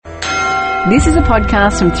This is a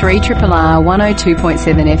podcast from 3RRR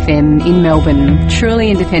 102.7 FM in Melbourne, truly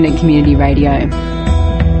independent community radio.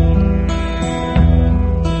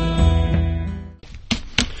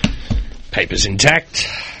 Papers intact.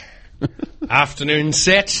 Afternoon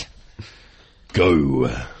set. Go.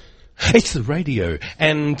 It's the radio,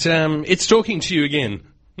 and it's talking to you again.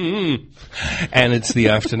 And it's the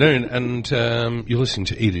afternoon, and you're listening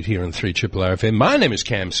to Eat It here on 3RRR FM. My name is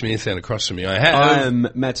Cam Smith, and across from me I'm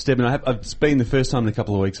Matt Stebbin. It's been the first time in a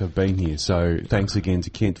couple of weeks I've been here, so thanks again to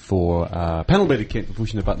Kent for, panel beater Kent for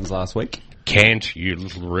pushing the buttons last week. Kent, you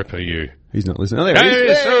little ripper, you. He's not listening. Oh, there he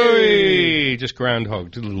is. Hey! Just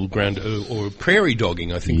groundhogged, a little or prairie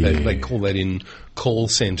dogging, I think they call that in call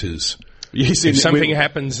centres. Yes, if something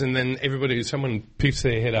happens and then someone poofs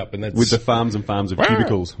their head up and that's... With the farms and farms of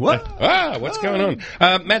cubicles. What? What's going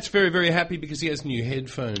on? Matt's very, very happy because he has new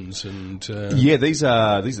headphones and... Yeah,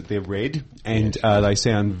 they're red and they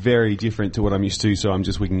sound very different to what I'm used to, so I'm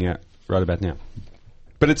just wigging out right about now.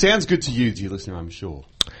 But it sounds good to you, dear listener, I'm sure.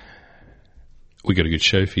 We got a good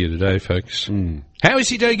show for you today, folks. How is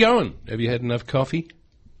your day going? Have you had enough coffee?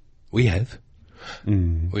 We have.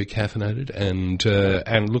 We're caffeinated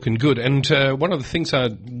and looking good. And one of the things I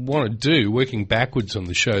want to do, working backwards on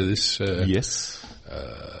the show this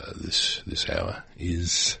hour,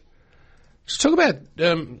 is to talk about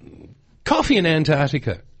coffee in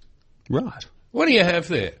Antarctica. Right. What do you have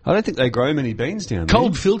there? I don't think they grow many beans down there.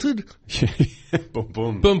 Cold filtered? Boom,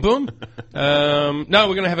 boom. Boom, boom. No,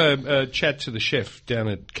 we're going to have a chat to the chef down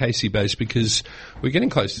at Casey Base because we're getting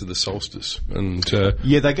close to the solstice. And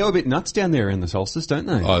yeah, they go a bit nuts down there in the solstice, don't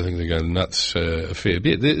they? I think they go nuts a fair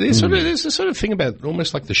bit. There's a sort of thing about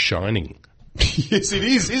almost like The Shining. Yes, it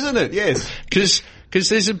is, isn't it? Yes. Because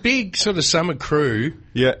there's a big sort of summer crew.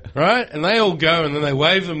 Yeah. Right? And they all go and then they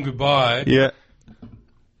wave them goodbye. Yeah.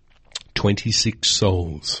 26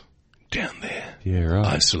 souls down there. Yeah, right.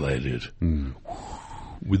 Isolated.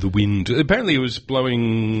 With the wind. Apparently it was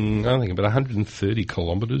blowing, I think, about 130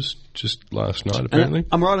 kilometres just last night, apparently. And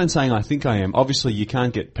I'm right in saying I think I am. Obviously, you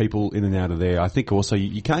can't get people in and out of there. I think also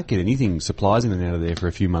you can't get anything, supplies in and out of there for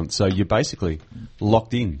a few months. So you're basically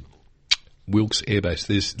locked in. Wilkes Air Base.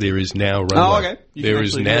 There is now a runway. Oh, okay. There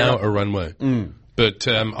is now a runway. But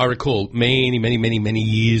I recall many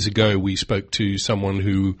years ago we spoke to someone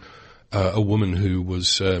who... a woman who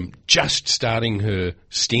was just starting her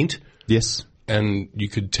stint. Yes. And you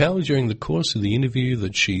could tell during the course of the interview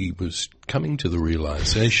that she was coming to the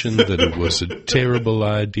realisation that it was a terrible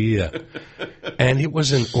idea. And it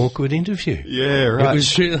was an awkward interview. Yeah, right. It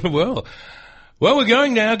was really, well, we're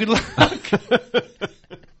going now. Good luck.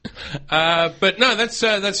 But no, that's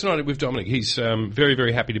not it with Dominic. He's very,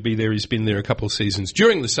 very happy to be there. He's been there a couple of seasons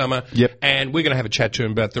during the summer. Yep. And we're going to have a chat to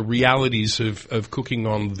him about the realities of cooking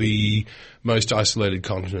on the most isolated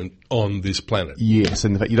continent on this planet. Yes,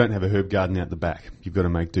 and the fact you don't have a herb garden out the back. You've got to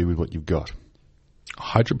make do with what you've got.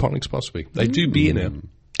 Hydroponics, possibly. They do beer now.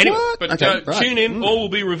 Anyway, but right. Tune in, all will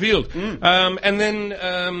be revealed. And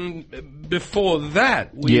then before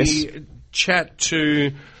that, we chat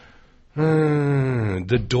to...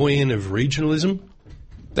 the doyen of regionalism.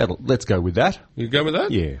 Let's go with that. You go with that?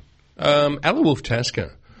 Yeah. Alla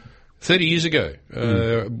Wolf-Tasker, 30 years ago,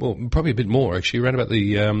 well, probably a bit more actually, around about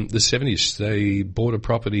the 70s, they bought a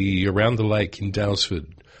property around the lake in Daylesford.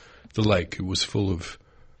 The lake was full of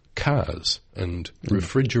cars and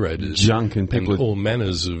refrigerators. Junk and people. And all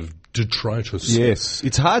manners of detritus. Yes.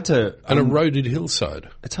 It's hard to... An eroded hillside.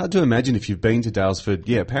 It's hard to imagine if you've been to Daylesford.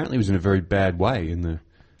 Yeah, apparently it was in a very bad way in the...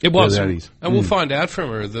 It was, and we'll find out from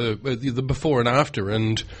her the before and after,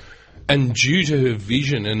 and due to her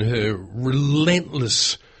vision and her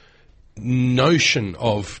relentless notion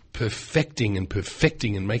of perfecting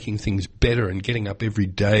and making things better and getting up every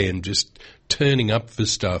day and just turning up for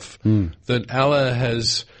stuff, that Alla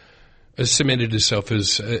has cemented herself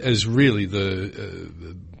as really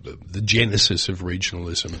the genesis of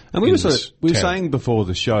regionalism. And we were saying before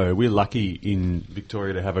the show, we're lucky in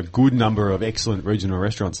Victoria to have a good number of excellent regional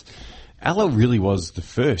restaurants. Alla really was the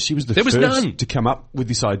first. She was the first to come up with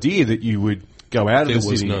this idea that you would go out of the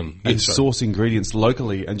city and source ingredients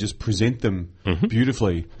locally and just present them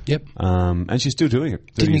beautifully. Yep. And she's still doing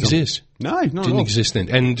it. Didn't exist. No, not at all. Didn't exist then.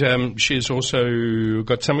 And she's also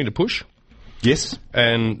got something to push. Yes.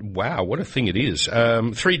 And wow, what a thing it is.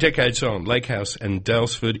 3 decades on, Lake House and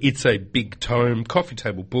Daylesford. It's a big tome, coffee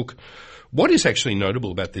table book. What is actually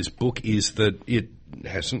notable about this book is that it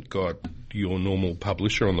hasn't got your normal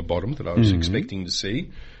publisher on the bottom that I was expecting to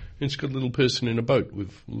see. It's got a little person in a boat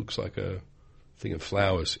with, looks like a thing of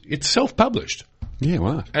flowers. It's self-published. Yeah,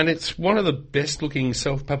 wow. And it's one of the best-looking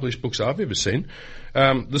self-published books I've ever seen.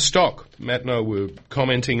 The stock, Matt and I were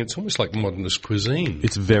commenting, it's almost like modernist cuisine.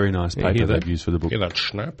 It's very nice paper they've used for the book. Hear that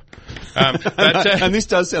snap? And this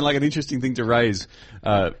does sound like an interesting thing to raise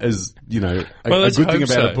as, you know, a good thing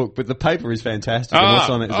about a book, but the paper is fantastic. And what's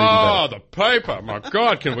on it is even better. The paper. My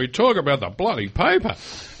God, can we talk about the bloody paper?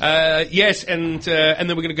 Yes, and then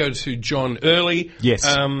we're going to go to John Early. Yes.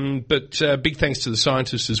 But big thanks to the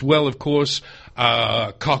scientists as well, of course.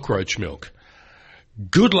 Cockroach milk.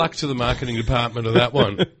 Good luck to the marketing department of that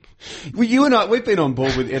one. Well, you and I, we've been on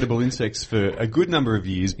board with edible insects for a good number of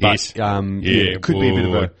years, but it could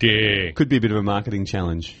be a bit of a marketing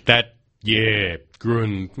challenge.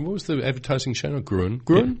 Gruen. What was the advertising channel? Gruen?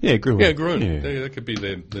 Gruen? Yeah, Gruen. Yeah, Gruen. Yeah. That could be the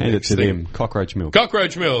Hand next it to thing. them. Cockroach milk.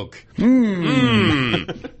 Cockroach milk.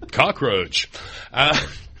 Cockroach.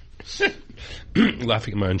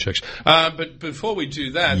 Laughing at my own jokes. But before we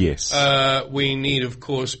do that, yes. We need, of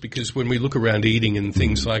course, because when we look around eating and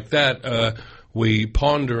things like that, we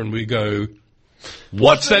ponder and we go,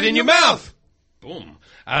 what's that in your mouth? Boom.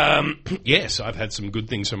 Yes, I've had some good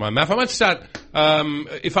things in my mouth. I might start,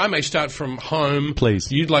 if I may start from home. Please.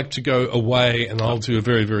 You'd like to go away, and I'll do a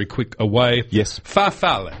very, very quick away. Yes.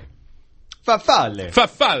 Farfalle. Farfalle.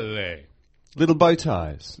 Farfalle. Little bow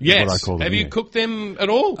ties. Yes. Is what I call them. Have you cooked them at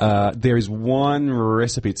all? There is one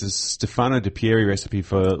recipe. It's a Stefano Di Pieri recipe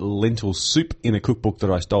for lentil soup in a cookbook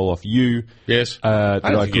that I stole off you. Yes. I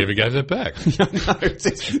don't think you ever gave that back. No,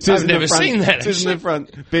 I've never seen that. It says in the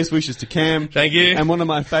front, best wishes to Cam. Thank you. And one of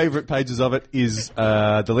my favourite pages of it is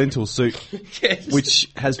the lentil soup, yes.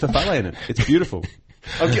 which has farfalle in it. It's beautiful.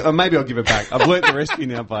 Maybe I'll give it back. I've learnt the recipe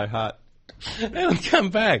now by heart. It'll come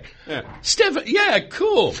back. Yeah. Stefan, yeah,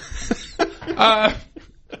 cool.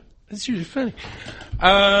 That's really funny.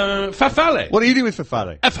 Farfalle. What do you do with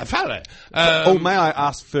farfalle? Farfalle. May I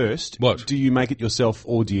ask first? What? Do you make it yourself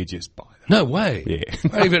or do you just buy them? No way. Yeah. I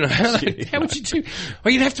don't even know how would you do?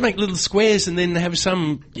 Well, you'd have to make little squares and then have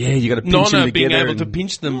some you got to pinch them together being able to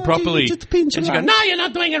pinch them properly. Just pinch and them. You go, no, you're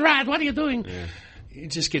not doing it right. What are you doing? Yeah. You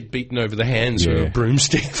just get beaten over the hands with a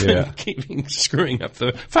broomstick for screwing up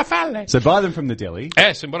the farfalle. So buy them from the deli.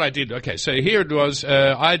 Yes, and what I did, so here it was,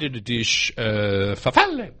 I did a dish,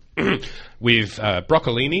 farfalle, with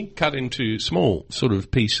broccolini cut into small sort of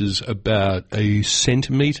pieces about a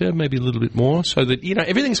centimetre, maybe a little bit more, so that, you know,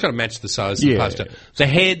 everything's got to match the size of the pasta. The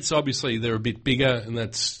heads, obviously, they're a bit bigger, and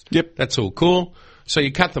that's all cool. So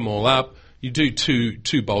you cut them all up. You do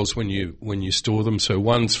two bowls when you store them. So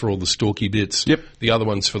one's for all the stalky bits. Yep. The other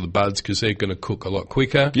one's for the buds because they're going to cook a lot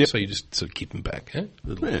quicker. Yep. So you just sort of keep them back. A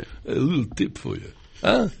little tip for you.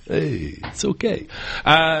 Hey, it's okay.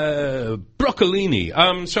 Broccolini.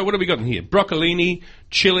 So what have we got in here? Broccolini,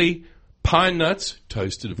 chili, pine nuts,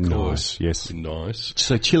 toasted, of course. Yes. Nice.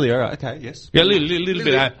 So chili, all right. Okay, yes. Yeah, a little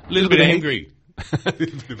bit angry. A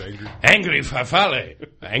little bit of angry. Angry farfalle.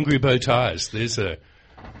 Angry bow ties. There's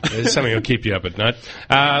something that'll keep you up at night.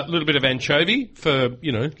 A little bit of anchovy for,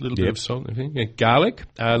 you know, a little bit of salt and everything. Yeah, garlic,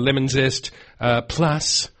 lemon zest,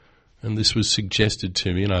 plus, and this was suggested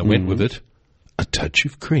to me and I went with it, a touch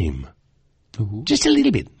of cream. Ooh. Just a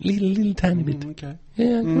little bit. Little tiny bit. Okay.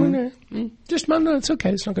 Yeah. Just no, it's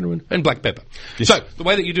okay. It's not going to ruin. And black pepper. Yes. So, the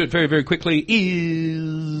way that you do it very, very quickly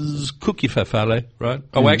is cook your farfalle, right?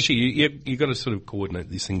 Oh, actually, you got to sort of coordinate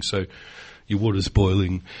these things. So, your water's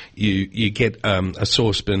boiling, you get a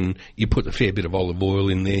saucepan, you put a fair bit of olive oil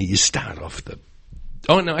in there, you start off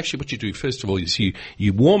actually what you do first of all is you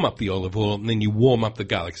warm up the olive oil and then you warm up the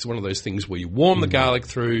garlic. It's one of those things where you warm the garlic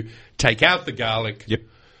through, take out the garlic,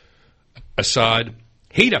 aside,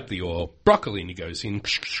 heat up the oil, broccolini goes in,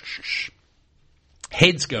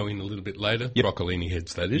 heads go in a little bit later, broccolini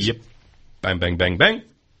heads that is. Bang, bang, bang, bang.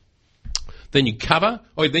 Then you cover,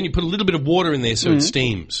 then you put a little bit of water in there so it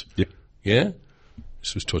steams. Yeah?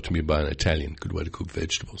 This was taught to me by an Italian. Good way to cook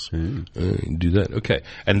vegetables. You do that. Okay.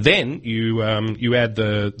 And then you add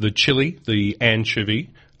the chili, the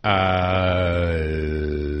anchovy. I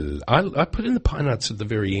put in the pine nuts at the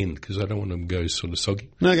very end because I don't want them to go sort of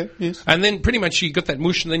soggy. Okay, yes. And then pretty much you got that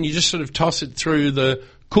mush and then you just sort of toss it through the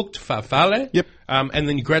cooked farfalle. Yep. And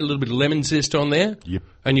then you grate a little bit of lemon zest on there. Yep.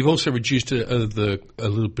 And you've also reduced a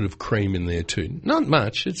little bit of cream in there too. Not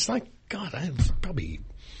much. It's like, God, probably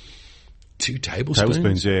 2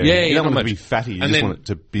 tablespoons. Yeah. You don't want it to be fatty. You just want it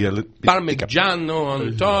to be a little bit Parmigiano on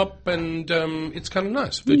the top, and it's kind of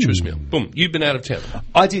nice. Virtuous meal. Boom. You've been out of town.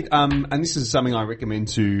 I did, and this is something I recommend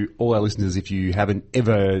to all our listeners if you haven't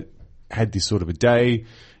ever had this sort of a day.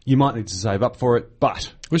 You might need to save up for it,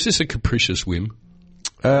 but... Was this a capricious whim?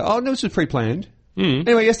 No, this was pre-planned.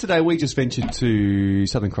 Anyway, yesterday we just ventured to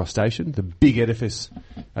Southern Cross Station, the big edifice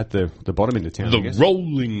at the bottom end of town. The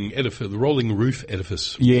rolling edifice, the rolling roof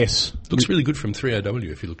edifice. Yes. Looks really good from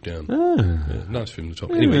 3AW if you look down. Ah. Nice from the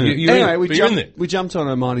top. Anyway, we jumped on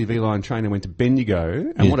a Mighty V-Line train and went to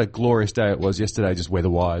Bendigo, and what a glorious day it was yesterday, just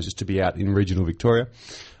weather-wise, just to be out in regional Victoria.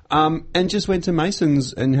 And just went to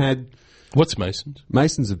Mason's and had... What's Mason's?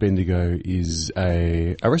 Mason's of Bendigo is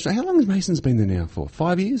a restaurant. How long has Mason's been there now for?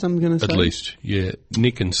 5 years, I'm going to say? At least, yeah.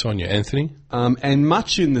 Nick and Sonia Anthony. And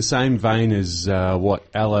much in the same vein as what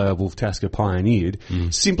Alla Wolf-Tasker pioneered,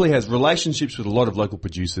 simply has relationships with a lot of local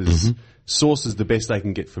producers, sources the best they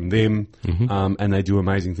can get from them, and they do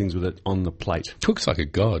amazing things with it on the plate. Cooks like a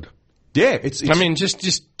god. Yeah, it's I mean,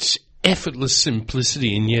 just effortless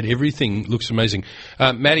simplicity, and yet everything looks amazing.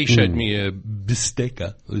 Maddie showed me a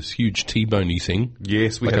bistecca, this huge T-boney thing.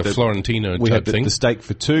 Yes, we like had a Florentino we type had thing. The steak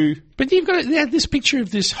for two. But you've got this picture of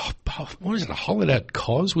this, what is it, a hollowed out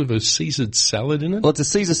cos with a Caesared salad in it? Well, it's a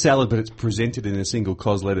Caesar salad, but it's presented in a single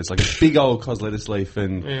cos lettuce, like a big old cos lettuce leaf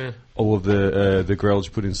and all of the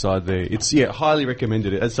grelge put inside there. It's, highly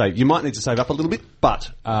recommended. As I say, you might need to save up a little bit, but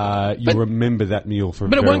you'll remember that meal for a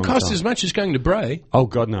very long time. But it won't cost as much as going to Bray. Oh,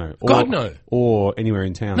 God, no. God, no. Or anywhere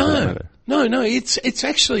in town, for that matter. No, it's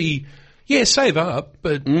actually, save up,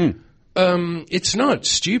 but... it's not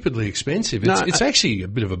stupidly expensive. It's actually a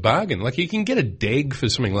bit of a bargain. Like, you can get a deg for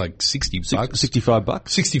something like $60. $65.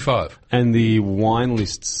 $65. And the wine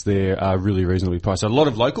lists there are really reasonably priced. So a lot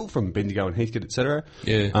of local from Bendigo and Heathcote, etc.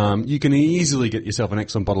 Yeah. You can easily get yourself an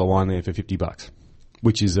excellent bottle of wine there for $50,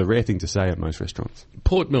 which is a rare thing to say at most restaurants.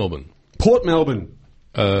 Port Melbourne.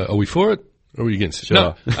 Are we for it or are we against it?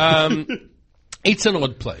 Sure. No. It's an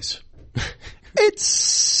odd place.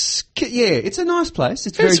 It's a nice place.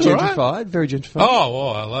 It's very gentrified. Right. Very gentrified.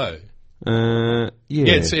 Oh, hello.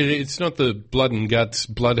 Yeah, it's not the blood and guts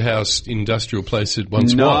bloodhouse industrial place it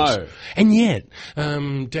once No. was. And yet,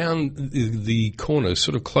 down the corner,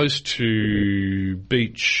 sort of close to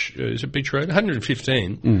Beach, is it Beach Road?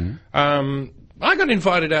 115. I got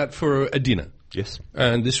invited out for a dinner. Yes.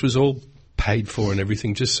 And this was all paid for and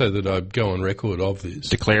everything, just so that I'd go on record of this.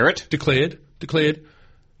 Declare it. Declared.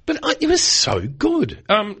 But it was so good.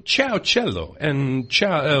 Ciao Cello and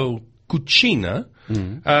Ciao El Cucina.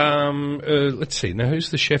 Let's see. Now, who's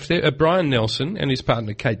the chef there? Brian Nelson and his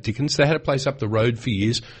partner Kate Dickens. They had a place up the road for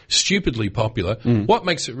years, stupidly popular. What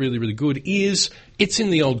makes it really, really good is it's in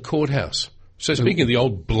the old courthouse. So speaking of the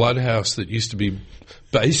old bloodhouse that used to be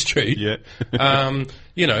Bay Street,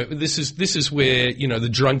 this is where, the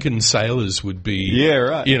drunken sailors would be,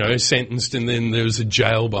 sentenced, and then there was a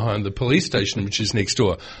jail behind the police station, which is next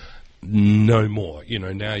door. No more.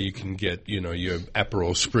 Now you can get, your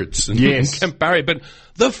Aperol Spritz and Camp Barry. But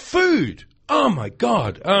the food, oh my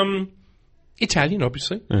God. Italian,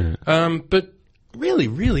 obviously. But really,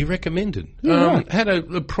 really recommended. Had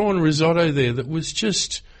a prawn risotto there that was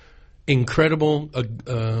just incredible.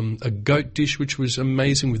 A goat dish which was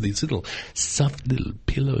amazing with these soft little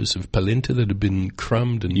pillows of polenta that had been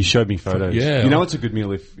crumbed. And you showed me photos. Yeah. You know it's a good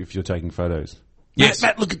meal if you're taking photos. Yes.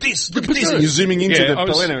 Matt, look at this. Look at this. And you're zooming into the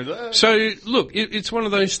polenta. So, look, it's one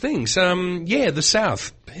of those things. The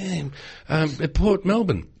South. At Port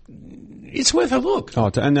Melbourne. It's worth a look.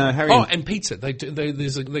 Oh, and Harry. Oh, and pizza.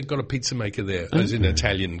 They've got a pizza maker there, as an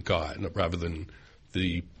Italian guy, rather than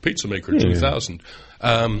the pizza maker at 2000.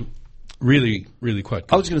 Really, really quite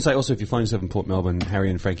good. I was going to say also, if you find yourself in Port Melbourne,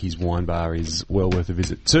 Harry and Frankie's wine bar is well worth a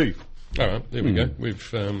visit too. All right, there we go.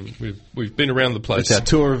 We've been around the place. It's our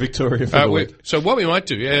tour of Victoria for the week. So what we might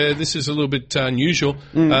do, this is a little bit unusual.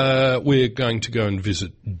 We're going to go and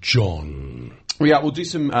visit John. We'll do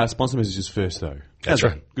some sponsor messages first, though. That's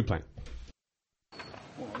right. Good plan.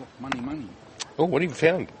 Oh, look, money. Oh, what have you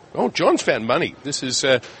found? Oh, John's found money. This is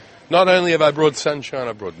not only have I brought sunshine,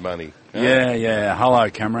 I brought money. Yeah. Hello,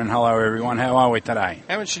 Cameron. Hello, everyone. How are we today?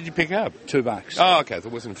 How much did you pick up? $2. Oh, okay.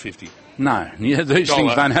 That wasn't 50. No, these things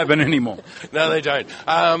don't happen anymore. No, they don't.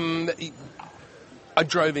 I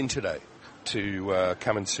drove in today to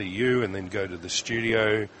come and see you and then go to the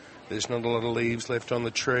studio. There's not a lot of leaves left on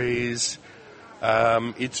the trees.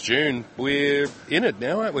 It's June. We're in it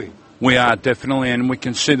now, aren't we? We are, definitely, and we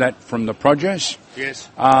can see that from the produce. Yes.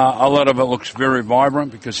 A lot of it looks very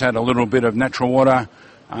vibrant because it had a little bit of natural water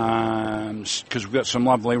because we've got some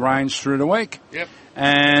lovely rains through the week. Yep.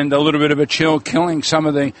 And a little bit of a chill, killing some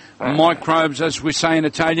of the microbes, as we say in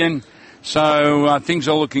Italian. So things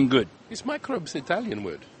are looking good. Is microbes an Italian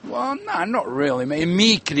word? Well, no, not really.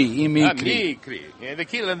 Micri. Micri. Yeah, the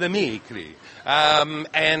killer, the micri.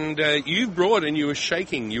 And you brought, and you were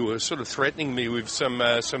shaking. You were sort of threatening me with some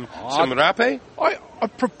rape. I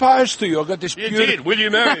proposed to you. I got this You did. Will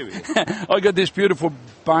you marry me? I got this beautiful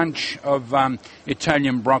bunch of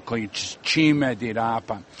Italian broccoli, cime di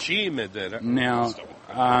rapa. Cime di rapa. Now,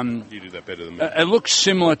 you do that better than me. It looks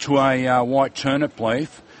similar to a white turnip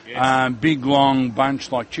leaf. Yes. Big, long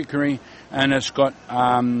bunch like chicory, and it's got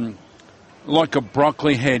like a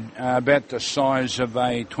broccoli head, about the size of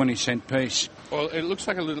a 20-cent piece. Well, it looks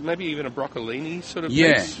like a little, maybe even a broccolini sort of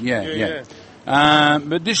piece. Yeah.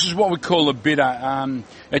 But this is what we call a bitter.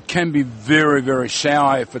 It can be very, very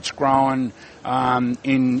sour if it's grown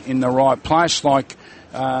in the right place. Like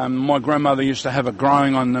my grandmother used to have it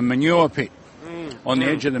growing on the manure pit, on the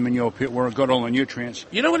edge of the manure pit where it got all the nutrients.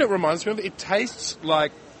 You know what it reminds me of? It tastes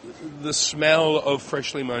like the smell of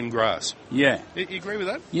freshly mown grass. Yeah. You agree with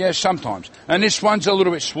that? Yeah, sometimes. And this one's a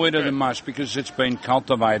little bit sweeter than most because it's been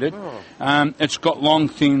cultivated. Oh. It's got long,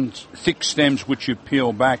 thin, thick stems which you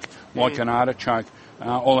peel back like an artichoke.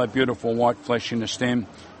 All that beautiful white flesh in the stem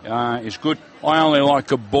is good. I only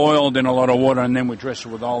like it boiled in a lot of water, and then we dress it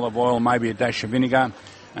with olive oil, maybe a dash of vinegar,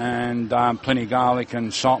 and plenty of garlic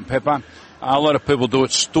and salt and pepper. A lot of people do it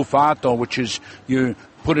stufato, which is you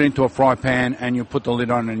put it into a fry pan and you put the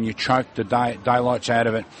lid on and you choke the daylights out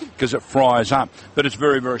of it because it fries up. But it's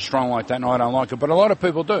very, very strong like that, and I don't like it. But a lot of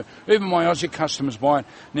people do. Even my Aussie customers buy it.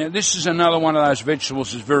 Now, this is another one of those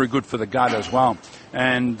vegetables that's very good for the gut as well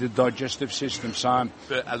and the digestive system. So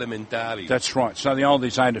For alimentari. that's right. So the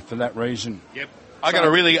oldies ate it for that reason. Yep. I got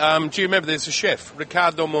to really... do you remember there's a chef,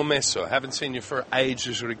 Riccardo Momesso. Haven't seen you for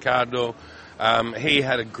ages, Riccardo. He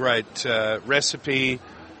had a great recipe.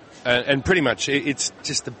 And pretty much, it's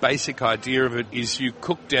just the basic idea of it is you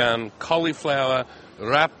cook down cauliflower,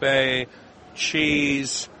 rape,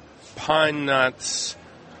 cheese, pine nuts,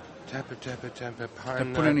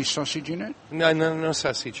 pine Put any sausage in it? No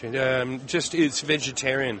sausage. Just it's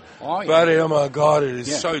vegetarian. Oh, yeah. But oh my God, it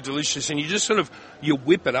is so delicious. And you just sort of you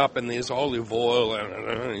whip it up, and there's olive oil,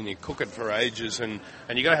 and you cook it for ages. And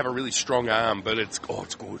you got to have a really strong arm, but it's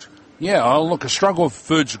good. Yeah, look, a struggle of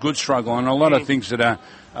food's a good struggle, and a lot of things that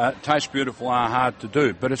taste beautiful are hard to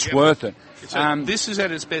do, but it's worth it. This is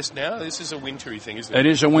at its best now. This is a wintry thing, isn't it? It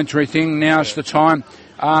is a wintry thing. Now's the time.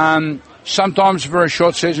 Sometimes a very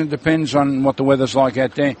short season, depends on what the weather's like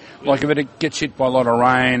out there. Like if it gets hit by a lot of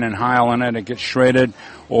rain and hail in it gets shredded,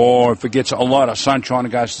 or if it gets a lot of sunshine, it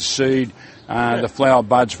goes to seed. The flower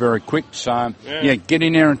buds very quick. So, get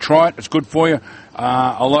in there and try it. It's good for you.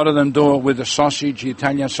 A lot of them do it with the sausage, the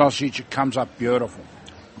Italian sausage. It comes up beautiful.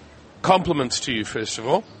 Compliments to you, first of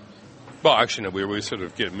all. Well, actually, no, we're sort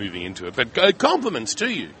of moving into it. But compliments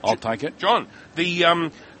to you. I'll take it. John, you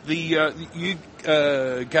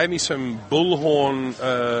gave me some bullhorn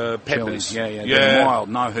peppers. Chilies, yeah. They're mild,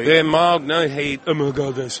 no heat. They're mild, no heat. Oh, my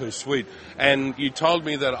God, they're so sweet. And you told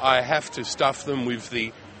me that I have to stuff them with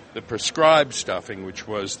the prescribed stuffing, which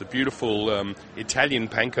was the beautiful Italian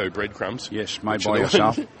panko breadcrumbs. Yes, made by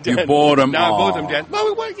yourself. You bought them? No, I bought them, Dan.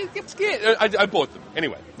 No, get scared. I bought them.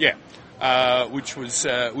 Anyway, which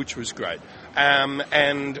was great.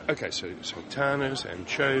 So sultanas,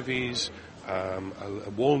 anchovies,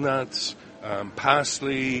 walnuts,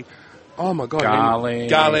 parsley. Oh my God!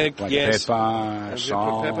 Garlic, yes. Pepper,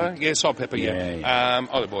 salt. Pepper? Yeah, salt, pepper, yeah.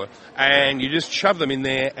 Olive oil. And you just shove them in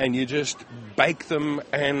there and you just bake them,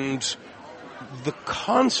 and the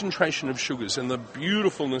concentration of sugars and the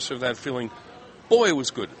beautifulness of that filling, boy, it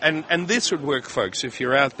was good. And this would work, folks. If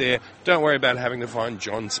you're out there, don't worry about having to find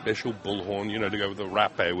John's special bullhorn, to go with the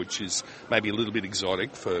rape, which is maybe a little bit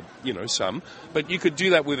exotic for, some. But you could do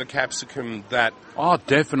that with a capsicum that... Oh,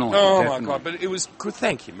 definitely. Oh, definitely. my God. But it was good.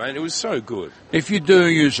 Thank you, mate. It was so good. If you do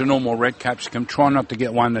use a normal red capsicum, try not to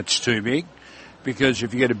get one that's too big. Because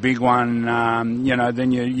if you get a big one,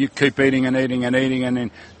 then you keep eating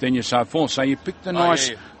and then you're so full. So you pick the nice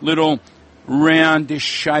little roundish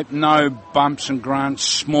shape, no bumps and grunts,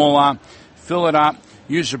 smaller, fill it up.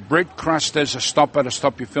 Use a bread crust as a stopper to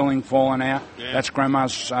stop your filling falling out. Yeah. That's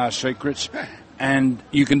Grandma's secrets. And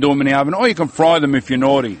you can do them in the oven, or you can fry them if you're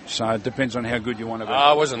naughty. So it depends on how good you want to be.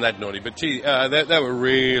 I wasn't that naughty, but gee, they were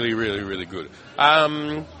really, really, really good.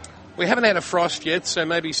 We haven't had a frost yet, so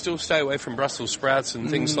maybe still stay away from Brussels sprouts and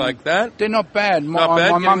things like that. They're not bad.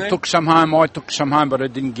 My mum took some home, I took some home, but I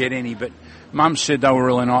didn't get any. But Mum said they were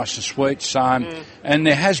really nice and sweet. So, and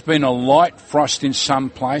there has been a light frost in some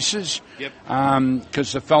places. Yep.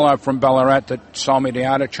 Because the fellow from Ballarat that sold me the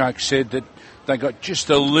artichoke said that they got just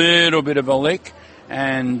a little bit of a lick,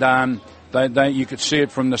 and You could see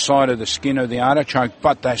it from the side of the skin of the artichoke,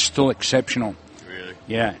 but they're still exceptional. Really?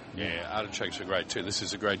 Yeah. Yeah, artichokes are great too. This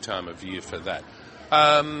is a great time of year for that.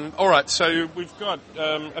 All right, so we've got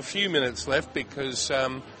a few minutes left because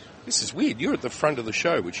this is weird. You're at the front of the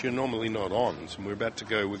show, which you're normally not on. So we're about to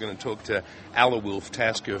go. We're going to talk to Alla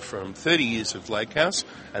Wolf-Tasker from 30 Years of Lake House,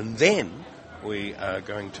 and then we are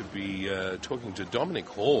going to be talking to Dominic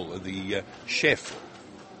Hall, the chef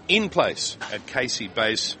in place at Casey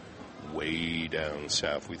Base, way down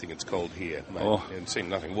south. We think it's cold here. Haven't seen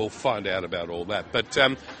nothing. We'll find out about all that. But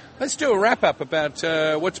let's do a wrap-up about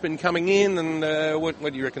what's been coming in and what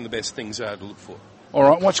do you reckon the best things are to look for? All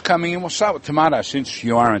right, what's coming in? We'll start with tomato, since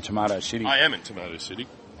you are in Tomato City. I am in Tomato City.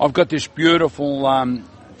 I've got this beautiful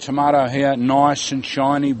tomato here, nice and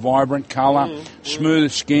shiny, vibrant colour,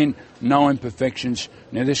 smooth skin, no imperfections.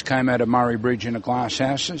 Now, this came out of Murray Bridge in a glass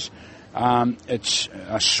houses. It's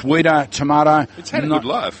a sweeter tomato. It's had a good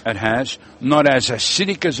life. It has. Not as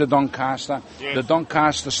acidic as the Doncaster. Yes. The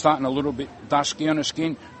Doncaster's starting a little bit dusky on the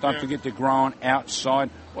skin. Don't forget to grow on outside.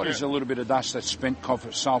 What is a little bit of dust? That's spent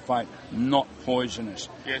copper sulphate, not poisonous.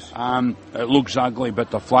 Yes. It looks ugly, but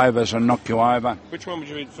the flavours will knock you over. Which one would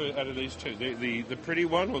you eat out of these two? The pretty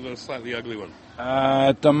one or the slightly ugly one?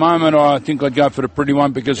 At the moment, I think I'd go for the pretty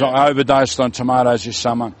one because I overdosed on tomatoes this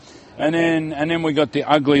summer. And then we got the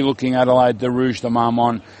ugly-looking Adelaide, the Rouge de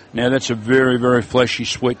Marmont. Now, that's a very, very fleshy,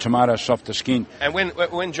 sweet tomato, softer skin. And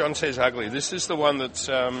when John says ugly, this is the one that's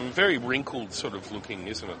very wrinkled sort of looking,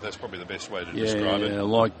 isn't it? That's probably the best way to describe it. Yeah,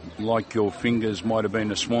 like your fingers might have been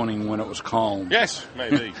this morning when it was cold. Yes,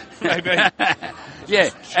 maybe. Maybe. Yeah,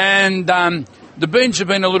 and the beans have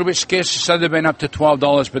been a little bit scarce, so they've been up to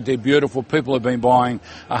 $12, but they're beautiful. People have been buying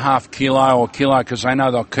a half kilo or kilo because they know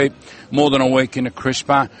they'll keep more than a week in a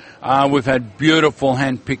crisper. We've had beautiful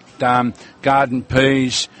hand-picked garden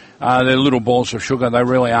peas. They're little balls of sugar, they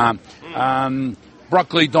really are.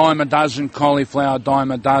 Broccoli, dime a dozen. Cauliflower,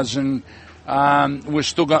 dime a dozen. We've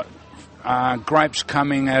still got grapes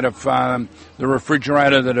coming out of the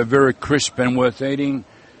refrigerator that are very crisp and worth eating.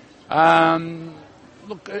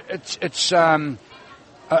 Look, it's a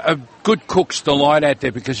good cook's delight out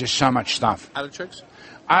there because there's so much stuff. Artichokes?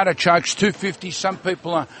 Artichokes, $2.50. Some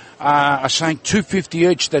people are saying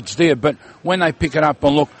 $2.50 each. That's there, but when they pick it up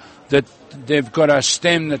and look, that they've got a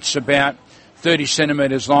stem that's about 30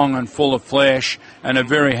 centimetres long and full of flesh, and a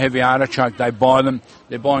very heavy artichoke. They buy them.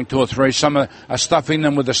 They're buying 2 or 3. Some are stuffing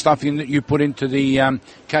them with the stuffing that you put into the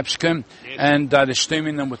capsicum, and they're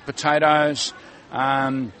steaming them with potatoes.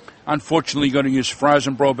 Unfortunately, you've got to use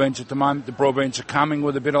frozen broad beans at the moment. The broad beans are coming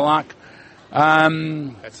with a bit of luck.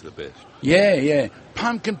 That's the best. Yeah.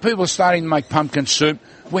 Pumpkin. People are starting to make pumpkin soup.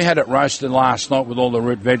 We had it roasted last night with all the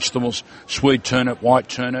root vegetables, sweet turnip, white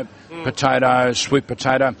turnip, potatoes, sweet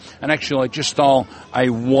potato. And actually, I just stole a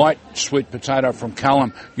white sweet potato from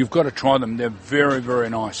Callum. You've got to try them. They're very, very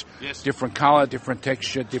nice. Yes. Different colour, different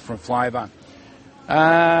texture, different flavour.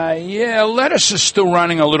 Lettuce is still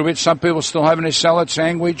running a little bit. Some people still having a salad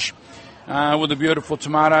sandwich with the beautiful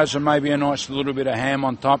tomatoes and maybe a nice little bit of ham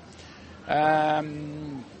on top.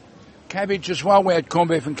 Cabbage as well. We had corned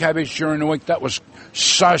beef and cabbage during the week. That was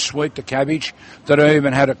so sweet, the cabbage, that I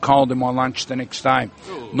even had it cold in my lunch the next day.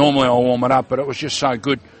 Ooh. Normally I warm it up, but it was just so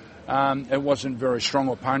good. It wasn't very strong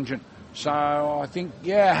or pungent. So I think,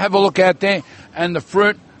 have a look out there. And the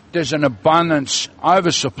fruit, there's an abundance,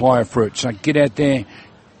 oversupply of fruit. So get out there,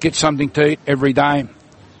 get something to eat every day.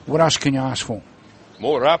 What else can you ask for?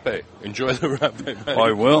 More rape. Enjoy the rape, mate.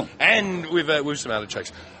 I will. And with some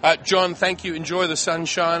artichokes. John, thank you. Enjoy the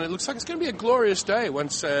sunshine. It looks like it's going to be a glorious day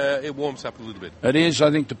once it warms up a little bit. It is. I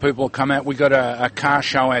think the people will come out. We've got a car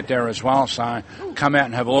show out there as well, so come out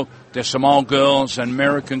and have a look. There's some old girls and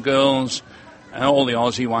American girls and all the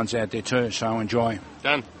Aussie ones out there too, so enjoy.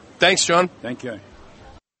 Done. Thanks, John. Thank you.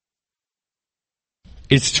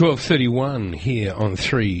 It's 12:31 here on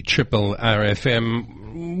 3 Triple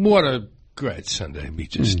RFM. What a great Sunday. Be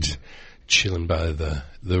just chilling by the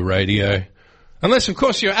radio. Unless, of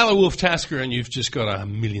course, you're Alla Wolf-Tasker and you've just got a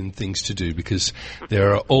million things to do, because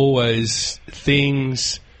there are always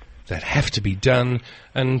things that have to be done.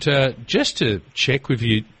 And just to check with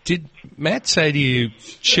you, did Matt say to you,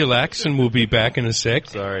 chillax and we'll be back in a sec?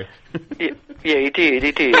 Sorry. Yeah, he did.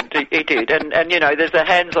 And you know, there's a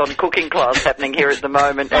hands-on cooking class happening here at the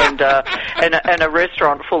moment, and a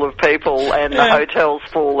restaurant full of people, and the hotel's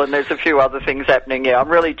full, and there's a few other things happening. Yeah, I'm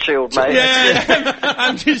really chilled, mate. Yeah,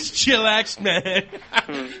 I'm just chillaxed, man.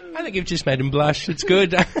 I think you've just made him blush. It's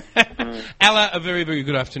good. Alla, a very, very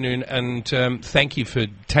good afternoon, and thank you for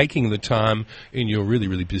taking the time in your really,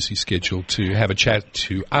 really busy schedule to have a chat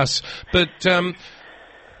to us. But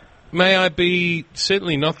may I be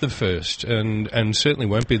certainly not the first, and certainly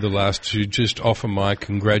won't be the last, to just offer my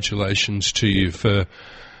congratulations to you for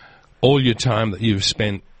all your time that you've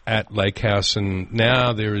spent at Lake House, and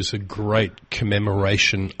now there is a great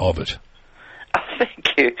commemoration of it. Oh,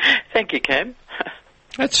 thank you, Cam.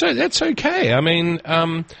 That's okay. I mean,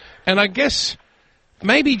 and I guess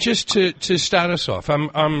maybe just to start us off,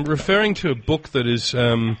 I'm referring to a book that is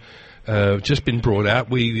just been brought out.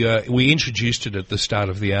 We introduced it at the start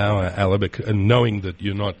of the hour, Alabic, knowing that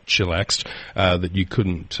you're not chillaxed, that you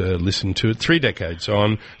couldn't listen to it. 3 decades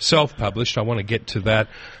on, self-published. I want to get to that.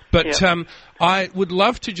 But I would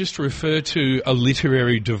love to just refer to a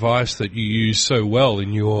literary device that you use so well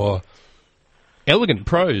in your elegant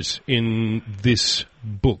prose in this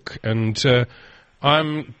book. And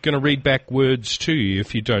I'm going to read back words to you,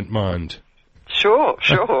 if you don't mind. Sure.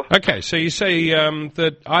 Okay, so you say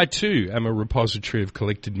that I, too, am a repository of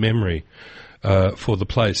collected memory for the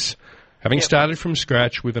place. Having started from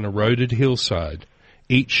scratch with an eroded hillside,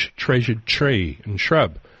 each treasured tree and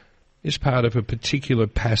shrub is part of a particular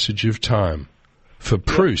passage of time. For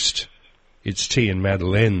Proust, it's tea and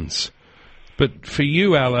madeleines. But for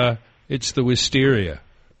you, Alla, it's the wisteria,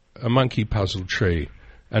 a monkey puzzle tree,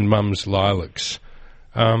 and Mum's lilacs.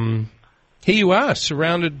 Here you are,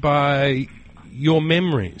 surrounded by your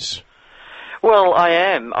memories. Well, I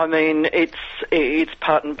am. I mean, it's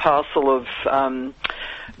part and parcel of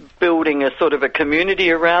building a sort of a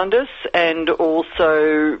community around us, and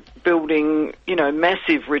also building,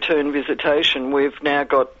 massive return visitation. We've now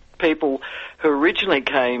got people who originally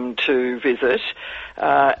came to visit.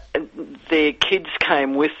 Their kids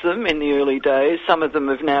came with them in the early days. Some of them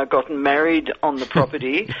have now gotten married on the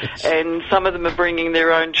property, and some of them are bringing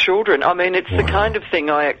their own children. I mean, it's the kind of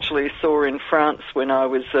thing I actually saw in France when I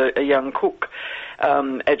was a young cook.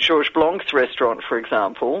 At Georges Blanc's restaurant, for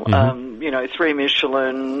example, 3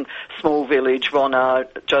 Michelin, small village, Vonard,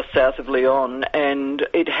 just south of Lyon, and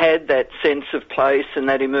it had that sense of place and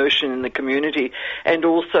that immersion in the community, and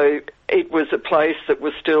also it was a place that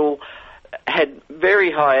was still had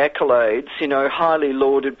very high accolades, highly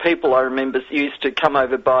lauded. People, I remember, used to come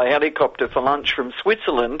over by helicopter for lunch from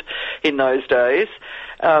Switzerland in those days.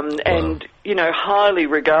 And, highly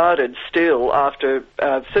regarded still after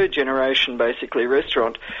third generation, basically,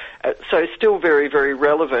 restaurant. So still very, very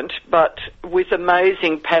relevant, but with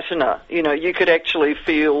amazing patina. You could actually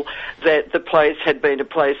feel that the place had been a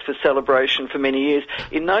place for celebration for many years.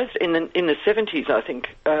 In the 70s, I think,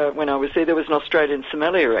 when I was there was an Australian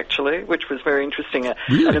sommelier, actually, which was very interesting.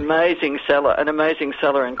 Really? An amazing cellar,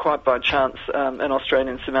 and quite by chance, an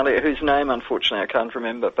Australian sommelier whose name, unfortunately, I can't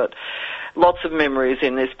remember, but lots of memories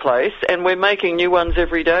in this place, and we're making new ones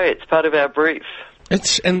every day. It's part of our brief.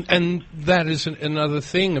 And that is another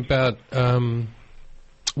thing about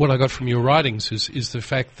what I got from your writings is the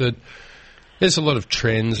fact that there's a lot of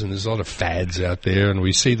trends and there's a lot of fads out there, and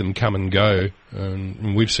we see them come and go,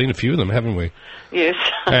 and we've seen a few of them, haven't we? Yes.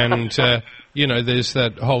 And there's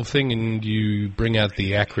that whole thing, and you bring out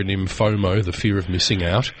the acronym FOMO, the fear of missing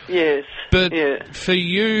out. Yes. But for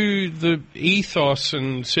you, the ethos,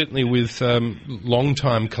 and certainly with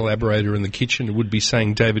long-time collaborator in the kitchen, it would be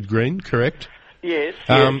saying David Green, correct? Yes.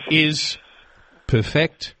 Is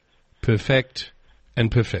perfect, and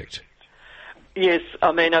perfect. Yes,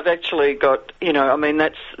 I mean, I've actually got,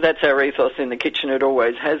 that's our ethos in the kitchen. It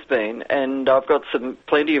always has been, and I've got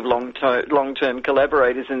plenty of long-term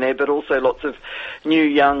collaborators in there, but also lots of new,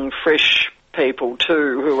 young, fresh people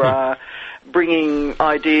too who are bringing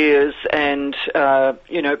ideas and,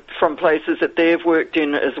 from places that they've worked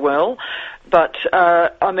in as well. But,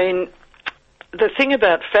 the thing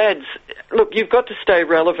about fads, look, you've got to stay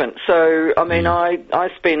relevant. So, I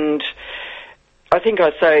spend, I think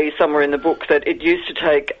I say somewhere in the book that it used to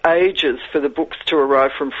take ages for the books to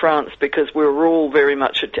arrive from France because we were all very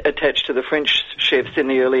much attached to the French chefs in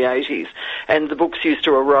the early 80s, and the books used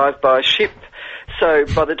to arrive by ship. So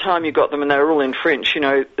by the time you got them and they were all in French,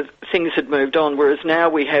 things had moved on, whereas now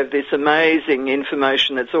we have this amazing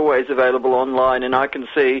information that's always available online, and I can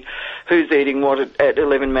see who's eating what at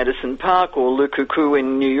 11 Madison Park or Le Coucou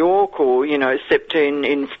in New York or,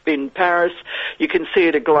 Septine in Paris. You can see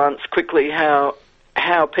at a glance quickly how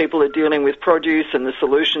people are dealing with produce and the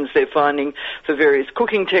solutions they're finding for various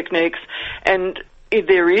cooking techniques. And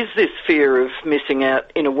there is this fear of missing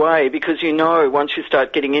out in a way, because once you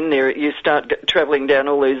start getting in there, you start travelling down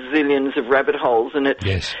all these zillions of rabbit holes, and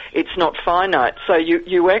it's not finite. So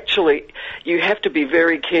you have to be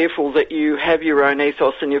very careful that you have your own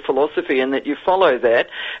ethos and your philosophy, and that you follow that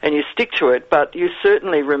and you stick to it, but you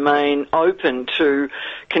certainly remain open to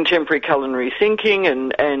contemporary culinary thinking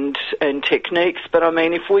and techniques. But I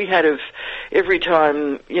mean, if we had every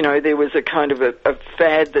time, there was a kind of a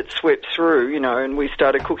fad that swept through, and we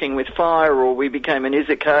started cooking with fire, or we became an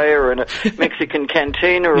izakaya or a Mexican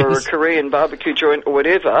cantina or a Korean barbecue joint or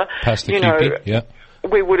whatever,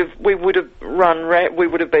 we would have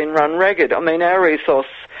been run ragged. I mean, our ethos,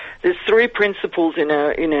 there's three principles in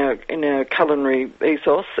our culinary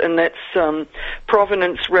ethos, and that's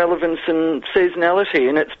provenance, relevance, and seasonality.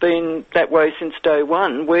 And it's been that way since day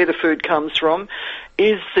one. Where the food comes from,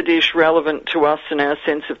 is the dish relevant to us and our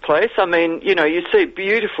sense of place? I mean, you see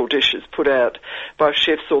beautiful dishes put out by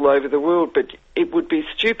chefs all over the world, but it would be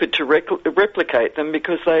stupid to replicate them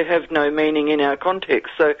because they have no meaning in our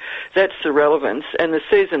context. So that's the relevance. And the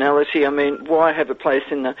seasonality, I mean, why have a place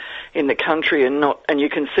in the country and you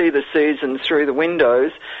can see the seasons through the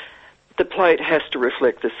windows? The plate has to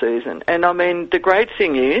reflect the season. And I mean, the great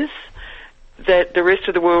thing is that the rest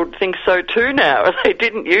of the world thinks so too now. They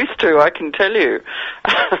didn't used to, I can tell you.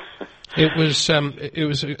 It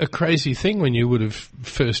was a crazy thing when you would have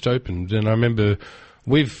first opened, and I remember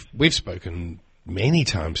we've spoken many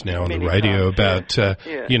times now on the radio about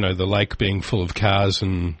the lake being full of cars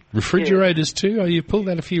and refrigerators too. Oh, you pulled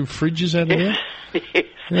out a few fridges out of there? Yes.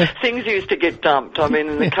 Yeah. Things used to get dumped. I mean,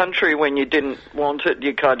 in the country, when you didn't want it,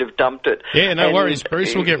 you kind of dumped it. Yeah, no worries,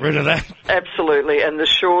 Bruce. We'll get rid of that. Absolutely. And the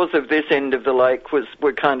shores of this end of the lake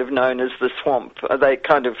were kind of known as the swamp. They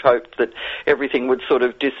kind of hoped that everything would sort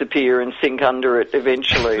of disappear and sink under it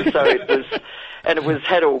eventually. So it was... And it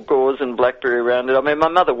had all gauze and blackberry around it. I mean, my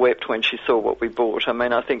mother wept when she saw what we bought. I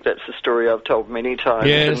mean, I think that's a story I've told many times.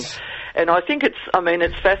 Yes. And I think it's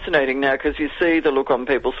fascinating now because you see the look on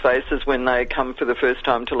people's faces when they come for the first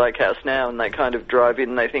time to Lake House now, and they kind of drive in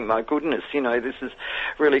and they think, my goodness, this is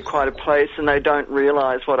really quite a place, and they don't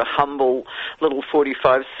realise what a humble little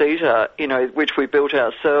 45-seater, which we built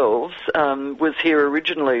ourselves, was here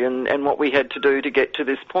originally, and what we had to do to get to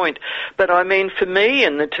this point. But I mean, for me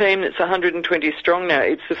and the team that's 120 strong now,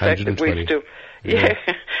 it's the fact that we still... Yeah,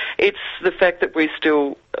 it's the fact that we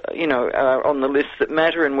still, are on the lists that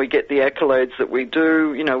matter, and we get the accolades that we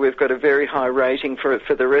do. We've got a very high rating for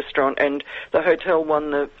the restaurant, and the hotel won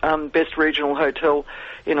the best regional hotel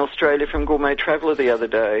in Australia from Gourmet Traveller the other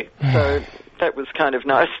day. So that was kind of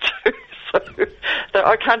nice too. So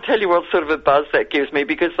I can't tell you what sort of a buzz that gives me,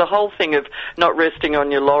 because the whole thing of not resting on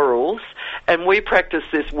your laurels, and we practice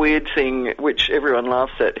this weird thing which everyone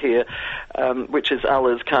laughs at here, which is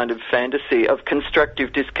Allah's kind of fantasy of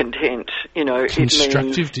constructive discontent.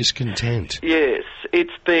 Constructive discontent. Yes,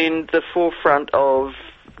 it's been the forefront of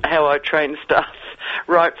how I train staff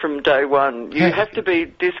right from day one. You have to be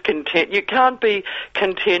discontent. You can't be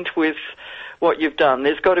content with what you've done.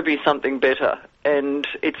 There's got to be something better. And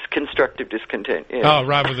it's constructive discontent. Yes. Oh,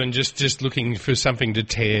 rather than just looking for something to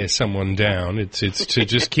tear someone down, it's to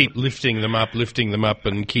just keep lifting them up,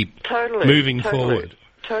 and keep moving forward.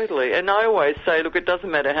 Totally. And I always say, look, it doesn't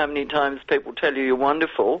matter how many times people tell you you're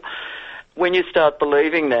wonderful. When you start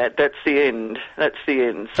believing that, that's the end. That's the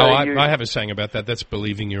end. So I have a saying about that. That's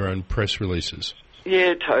believing your own press releases.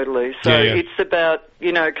 Yeah, totally. So it's about,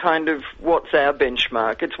 kind of what's our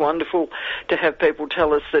benchmark. It's wonderful to have people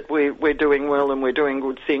tell us that we're doing well and we're doing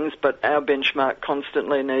good things, but our benchmark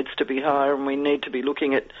constantly needs to be higher, and we need to be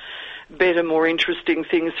looking at better, more interesting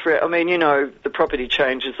things the property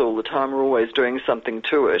changes all the time. We're always doing something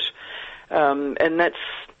to it. And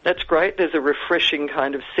that's great. There's a refreshing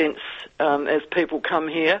kind of sense as people come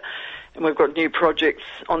here. And we've got new projects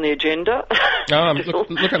on the agenda.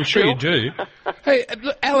 Look, I'm sure you do. Hey,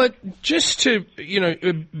 Ella, just to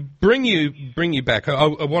bring you back, I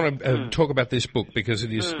want to talk about this book because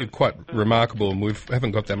it is quite remarkable, and we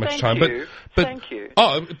haven't got that much time. But thank you.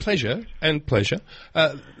 Oh, pleasure.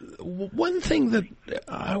 One thing that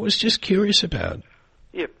I was just curious about.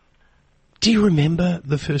 Yep. Do you remember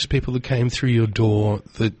the first people that came through your door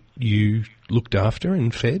that you looked after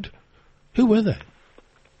and fed? Who were they?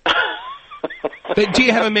 But do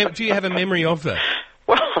you have a memory of that?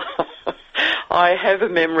 Well, I have a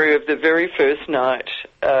memory of the very first night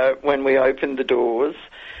when we opened the doors,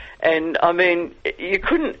 and I mean, you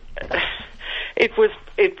couldn't. It was.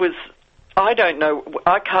 I don't know.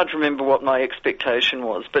 I can't remember what my expectation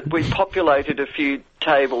was, but we populated a few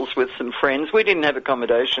tables with some friends. We didn't have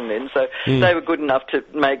accommodation then, so they were good enough to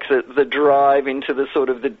make the drive into the sort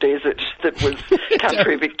of the desert that was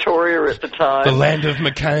country Victoria at the time. The land of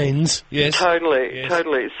McCain's, yes. Totally.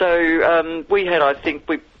 So we had, I think,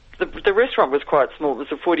 the restaurant was quite small. It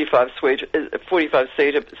was a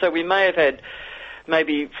 45-seater, so we may have had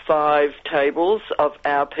maybe 5 tables of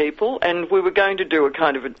our people, and we were going to do a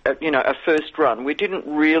kind of a first run. We didn't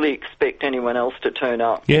really expect anyone else to turn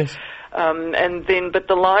up. Yes. But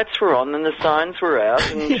the lights were on and the signs were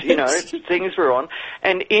out, and things were on,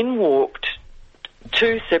 and in walked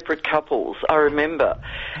 2 separate couples, I remember,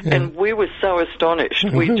 and we were so astonished.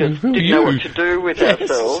 We just didn't know what to do with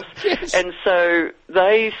ourselves. Yes. And so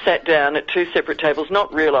they sat down at 2 separate tables,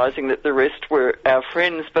 not realising that the rest were our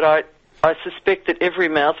friends, but I suspect that every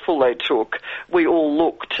mouthful they took, we all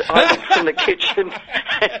looked. I looked from the kitchen,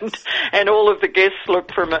 and all of the guests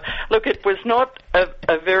looked from Look, it was not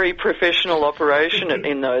a very professional operation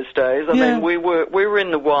in those days. I mean, we were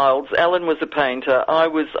in the wilds. Alan was a painter.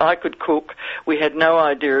 I could cook. We had no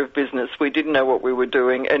idea of business. We didn't know what we were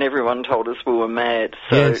doing, and everyone told us we were mad.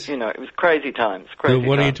 So, it was crazy times. Well,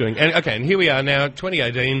 what are you doing? And here we are now,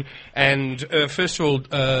 2018, and first of all,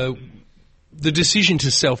 the decision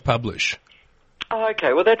to self-publish. Oh,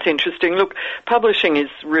 okay, well that's interesting. Look, publishing is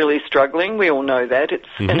really struggling. We all know that.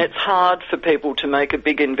 And it's hard for people to make a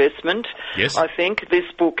big investment. Yes. I think this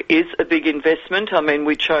book is a big investment. I mean,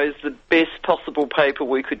 we chose the best possible paper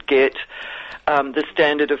we could get. The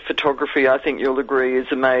standard of photography, I think you'll agree, is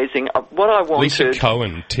amazing. What I wanted... Lisa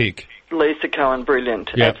Cohen, tick. Lisa Cohen, brilliant,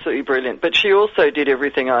 absolutely brilliant. But she also did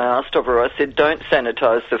everything I asked of her. I said, don't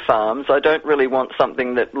sanitise the farms. I don't really want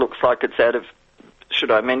something that looks like it's out of,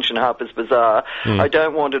 should I mention, Harper's Bazaar. I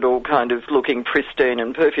don't want it all kind of looking pristine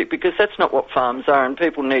and perfect, because that's not what farms are, and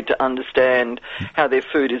people need to understand how their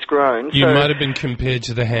food is grown. You might have been compared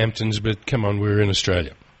to the Hamptons, but come on, we're in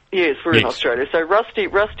Australia. Yes, we're in Australia. So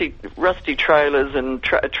rusty trailers and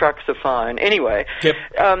trucks are fine. Anyway,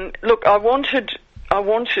 look, I wanted,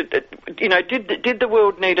 did the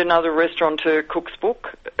world need another restaurateur cook's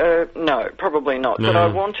book? No, probably not. No. But I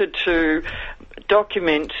wanted to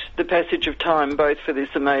document the passage of time both for this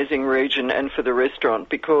amazing region and for the restaurant,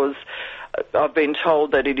 because I've been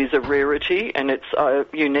told that it is a rarity and it's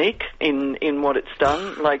unique in what it's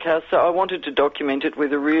done, Lakehouse. So I wanted to document it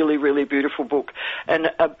with a really, really beautiful book, and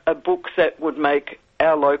a book that would make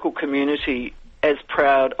our local community as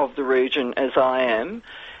proud of the region as I am,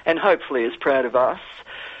 and hopefully as proud of us.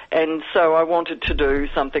 And so I wanted to do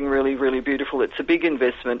something really, really beautiful. It's a big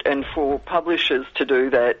investment, and for publishers to do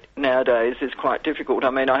that nowadays is quite difficult. I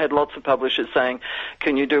mean, I had lots of publishers saying,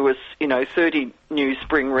 can you do us, 30 new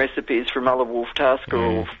spring recipes from Ulla Wolf Tasker,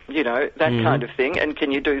 or, that kind of thing, and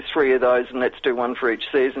can you do 3 of those, and let's do 1 for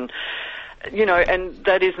each season. And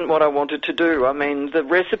that isn't what I wanted to do. I mean, the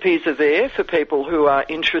recipes are there for people who are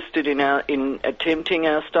interested in attempting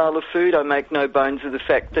our style of food. I make no bones of the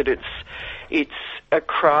fact that it's a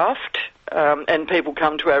craft, and people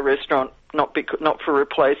come to our restaurant not for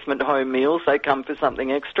replacement home meals. They come for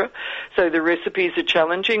something extra. So the recipes are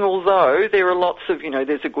challenging, although there are lots of,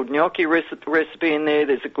 there's a good gnocchi recipe in there,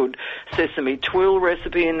 there's a good sesame twill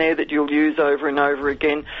recipe in there that you'll use over and over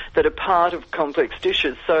again that are part of complex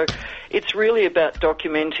dishes. So it's really about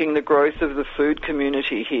documenting the growth of the food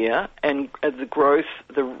community here, and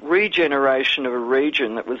the regeneration of a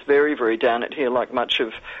region that was very, very down at here, like much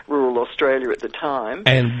of rural Australia at the time.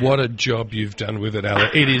 And what a job you've done with it, Ella.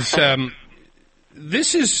 It is...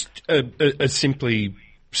 This is a simply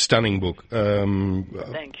stunning book.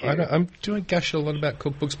 Thank you. I'm doing gush a lot about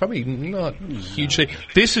cookbooks, probably not hugely.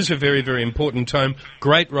 This is a very, very important tome.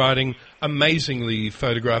 Great writing, amazingly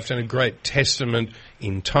photographed, and a great testament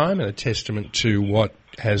in time and a testament to what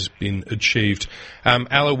has been achieved.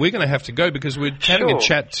 Ella, we're going to have to go because we're having a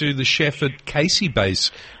chat to the chef at Casey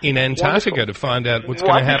Base in Antarctica to find out what's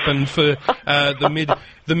going to happen for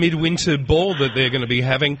the midwinter ball that they're going to be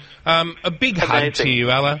having. A big hug to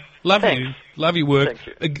you, Ella. Love your work.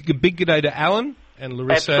 A big good day to Alan and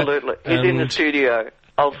Larissa. Absolutely. He's in the studio.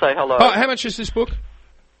 I'll say hello. Oh, how much is this book?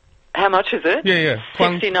 How much is it? Yeah.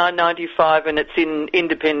 $69.95, and it's in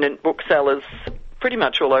independent booksellers pretty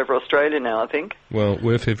much all over Australia now, I think. Well,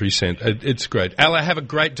 worth every cent. It's great. Ella, have a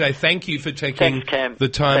great day. Thank you for taking the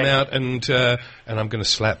time out, and I'm going to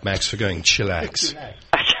slap Max for going chillax.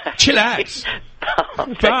 Chillax.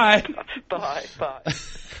 Bye. Bye.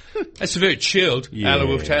 That's a very chilled Ella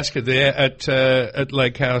Wolf Tasker there at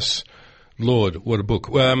Lakehouse. Lord, what a book.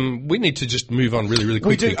 We need to just move on really, really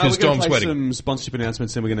quickly because Dom's waiting. We're going to play some sponsorship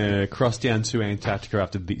announcements, and we're going to cross down to Antarctica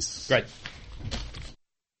after this. Great.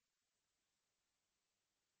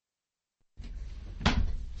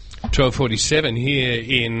 12:47 here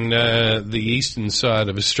in the eastern side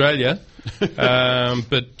of Australia,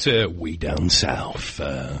 but way down south,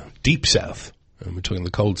 deep south. We're talking the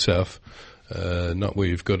cold south, not where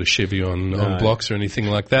you've got a Chevy on blocks or anything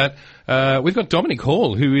like that. We've got Dominic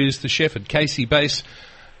Hall, who is the chef at Casey Base.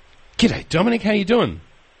 G'day, Dominic. How you doing?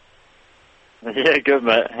 Yeah, good,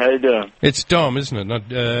 mate. How you doing? It's Dom, isn't it?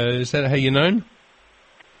 Not, is that how you're known?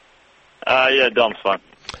 Yeah, Dom's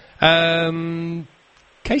fine.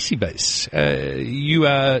 Casey Base, you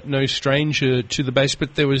are no stranger to the base,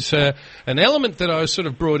 but there was an element that I sort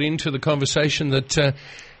of brought into the conversation that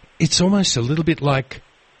it's almost a little bit like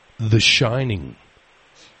The Shining,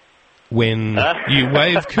 when you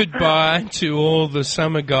wave goodbye to all the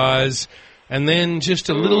summer guys and then just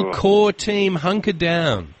a little core team hunker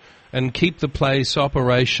down and keep the place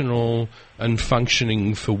operational and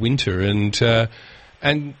functioning for winter.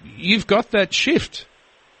 And you've got that shift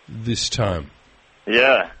this time.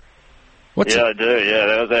 Yeah. I do. Yeah,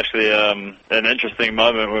 that was actually an interesting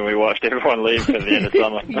moment when we watched everyone leave at the end of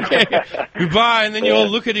summer. Yeah. Goodbye, and then you all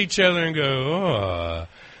look at each other and go, oh,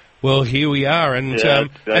 well, here we are. And, yeah,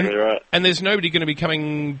 exactly right. And there's nobody going to be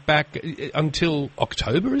coming back until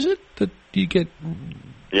October, is it, that you get...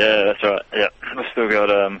 Yeah, that's right. Yeah, we've still got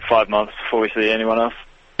 5 months before we see anyone else.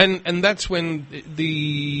 And that's when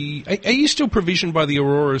Are you still provisioned by the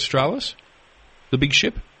Aurora Australis, the big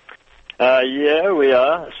ship? Yeah, we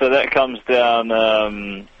are. So that comes down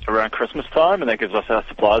around Christmas time, and that gives us our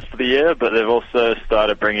supplies for the year. But they've also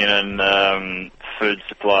started bringing in food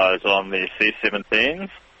supplies on the C-17s.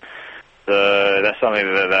 So that's something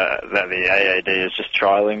that the AAD is just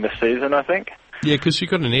trialling this season, I think. Yeah, because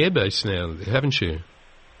you've got an airbase now, haven't you?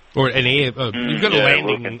 Or an air... you've got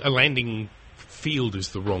a landing field is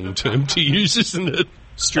the wrong term to use, isn't it?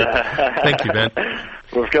 Strip. Thank you, man.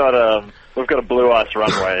 We've got a blue ice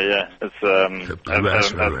runway. Yeah, it's a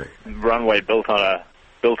runway built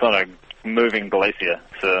on a moving glacier.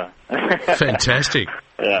 So fantastic.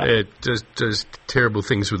 Yeah, it does terrible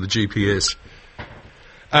things with the GPS.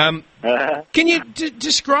 Can you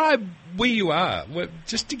describe where you are?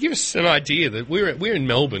 Just to give us an idea that we're in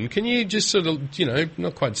Melbourne. Can you just sort of,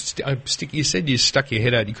 not quite stick? You said you stuck your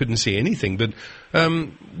head out, you couldn't see anything, but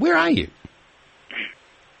where are you?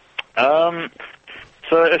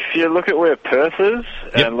 So if you look at where Perth is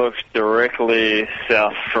and look directly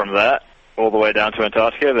south from that, all the way down to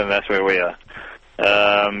Antarctica, then that's where we are.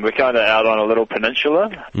 We're kind of out on a little peninsula,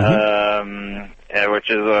 which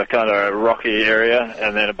is a kind of rocky area,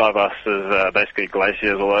 and then above us is basically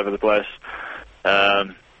glaciers all over the place. So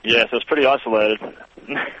it's pretty isolated.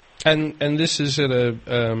 And this is at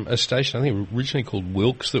a station, I think originally called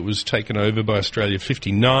Wilkes, that was taken over by Australia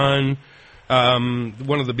 59.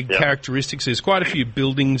 One of the big characteristics, there's quite a few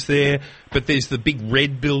buildings there, but there's the big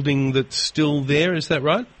red building that's still there, is that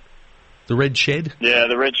right? The red shed? Yeah,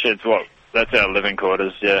 the red shed's that's our living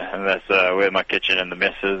quarters, and that's where my kitchen and the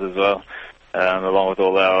mess is as well, along with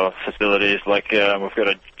all our facilities, like we've got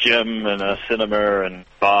a gym and a cinema and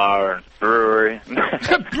bar and brewery.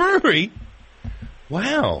 A brewery?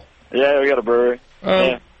 Wow. Yeah, we got a brewery.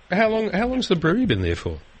 How long's the brewery been there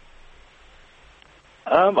for?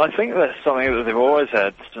 I think that's something that they've always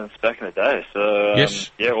had since back in the day. So,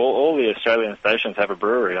 yes. Yeah, all the Australian stations have a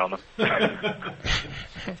brewery on them.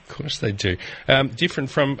 Of course they do. Different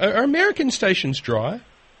from... Are American stations dry?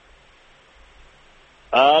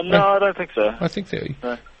 No, I don't think so. I think they...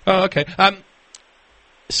 No. Oh, okay.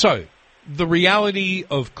 So, the reality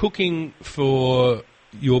of cooking for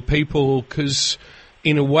your people, because...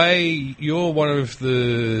 in a way, you're one of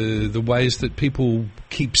the ways that people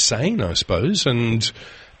keep sane, I suppose,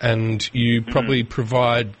 and you probably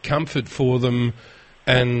provide comfort for them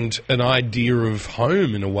and an idea of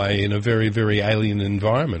home in a way in a very, very alien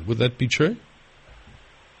environment. Would that be true?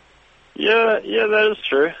 Yeah, that is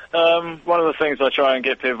true. One of the things I try and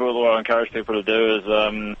get people, or I encourage people to do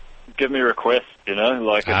is give me requests,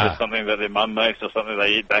 like if it's something that their mum makes or something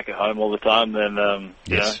they eat back at home all the time, then,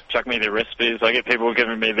 chuck me their recipes. I get people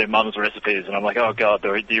giving me their mum's recipes, and I'm like, oh, God,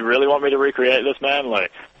 do you really want me to recreate this, man?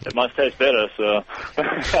 Like, it must taste better, so...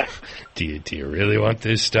 Do you really want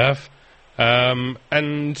this stuff?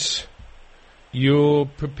 And you're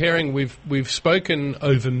preparing... We've spoken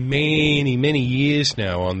over many, many years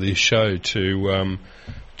now on this show to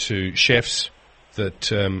chefs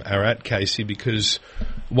that are at Casey, because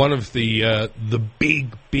one of the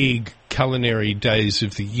big culinary days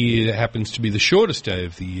of the year happens to be the shortest day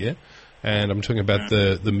of the year, and I'm talking about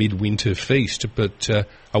the midwinter feast. But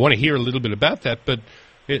I want to hear a little bit about that, but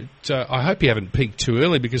I hope you haven't peaked too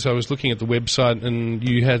early, because I was looking at the website and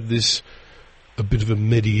you had a bit of a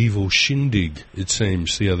medieval shindig, it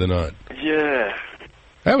seems, the other night. Yeah.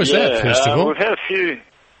 How was that, first of all? We've had a few.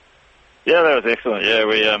 Yeah, that was excellent. Yeah,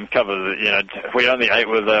 we covered, we only ate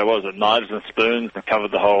with, knives and spoons, and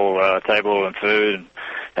covered the whole table and food, and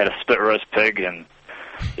had a spit roast pig, and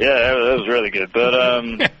yeah, it was really good. But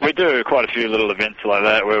we do quite a few little events like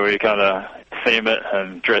that where we kind of theme it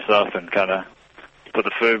and dress up and kind of put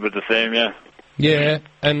the food with the theme, yeah. Yeah,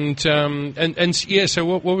 and yeah, so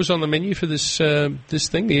what was on the menu for this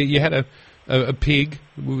thing? You had a pig,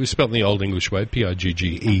 we were spelled in the Old English way,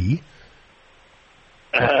 Pigge.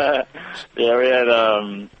 Yeah, we had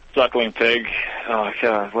suckling pig. Oh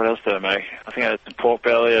God, what else did I make? I think I had some pork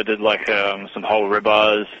belly. I did some whole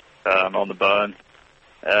ribeyes on the bone.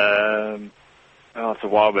 It's a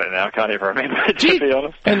while back now. I can't even remember, to be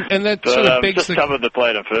honest. And that sort of begs just covered the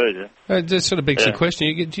plate of food. Yeah. That sort of begs the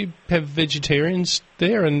question: do you have vegetarians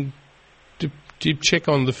there, and do you check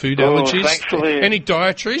on the food allergies? Thankfully, any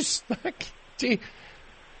dietaries?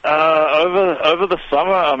 Over the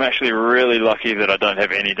summer, I'm actually really lucky that I don't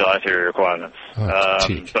have any dietary requirements. But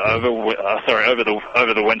over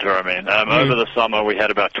the winter, I mean. Over the summer, we had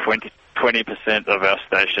about 20% of our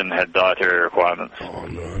station had dietary requirements. Oh,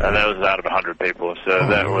 no. And that was out of 100 people, so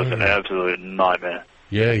that was an absolute nightmare.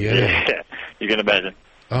 Yeah. You can imagine.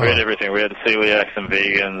 We had everything. We had celiacs and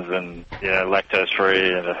vegans and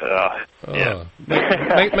lactose-free. And,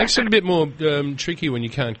 Makes it a bit more tricky when you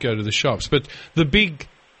can't go to the shops. But the big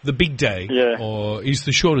day is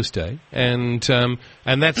the shortest day, and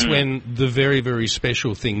that's when the very, very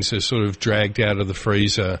special things are sort of dragged out of the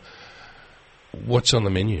freezer. What's on the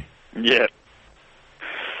menu? Yeah.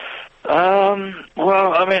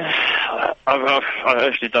 Well, I mean, I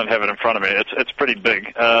actually don't have it in front of me. It's pretty big.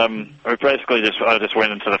 We basically I just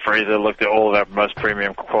went into the freezer, looked at all of our most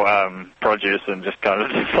premium produce, and just kind of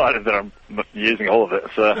decided that I'm using all of it.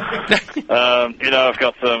 So, I've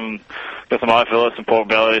got some eye fillets, some pork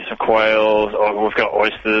belly, some quail. We've got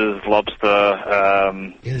oysters,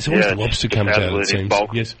 lobster. There's always lobster comes out. It seems.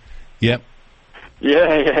 Bulk. Yes. Yep. Yeah.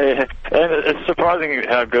 And it's surprising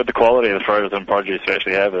how good the quality of the frozen produce we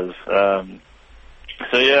actually have is.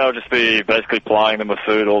 I'll just be basically plying them with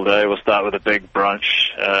food all day. We'll start with a big brunch.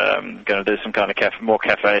 Going to do some kind of more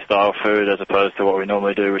cafe-style food as opposed to what we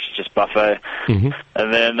normally do, which is just buffet. Mm-hmm.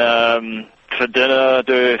 And then for dinner,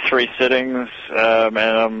 do 3 sittings. I think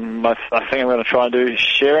I'm going to try and do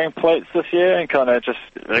sharing plates this year and kind of just,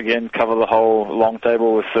 again, cover the whole long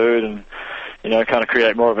table with food and, kind of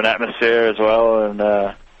create more of an atmosphere as well. And,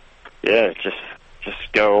 just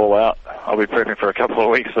go all out. I'll be prepping for a couple of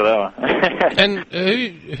weeks for that one. And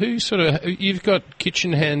who you've got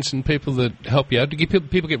kitchen hands and people that help you out. Do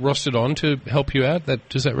people get rostered on to help you out?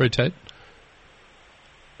 Does that rotate?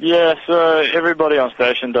 Yeah, so everybody on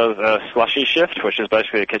station does a slushy shift, which is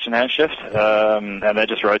basically a kitchen hand shift, and that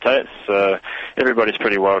just rotates. So everybody's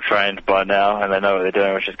pretty well trained by now, and they know what they're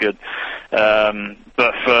doing, which is good.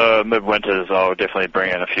 But for midwinters, I'll definitely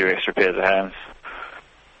bring in a few extra pairs of hands.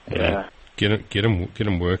 Yeah. Get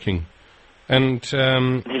them working. And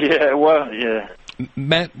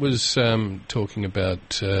Matt was talking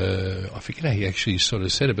about I forget how he actually sort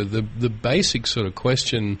of said it, but the basic sort of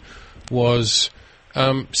question was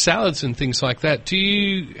salads and things like that. Do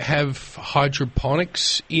you have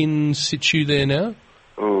hydroponics in situ there now?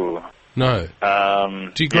 Ooh, no.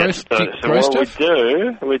 Do you grow stuff?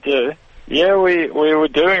 We do. Yeah, we were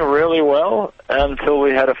doing really well until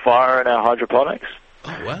we had a fire in our hydroponics.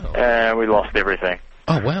 Oh, wow. And we lost everything.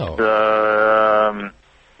 Oh, wow. So,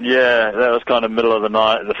 that was kind of middle of the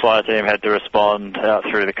night. The fire team had to respond out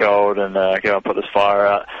through the cold and go and put this fire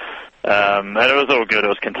out. And it was all good. It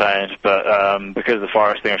was contained. But because the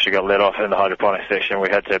fire extinguisher got let off in the hydroponics section, we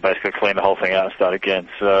had to basically clean the whole thing out and start again.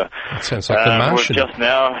 So that sounds like the Martian. We've just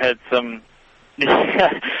now had some...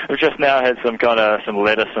 We've just now had some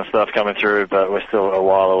lettuce and stuff coming through, but we're still a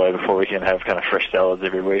while away before we can have kind of fresh salads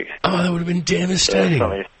every week. Oh, that would have been devastating.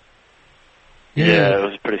 Yeah, it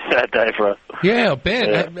was a pretty sad day for us. Yeah, I'll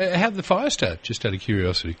bet. Yeah. How'd the fire start, just out of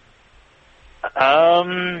curiosity?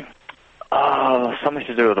 Something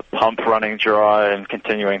to do with the pump running dry and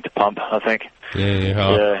continuing to pump, I think.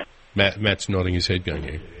 Yeah. Matt's nodding his head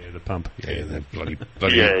going, the pump. Yeah, that bloody pump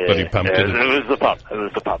did it. It was the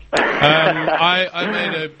pump. I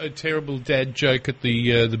made a terrible dad joke at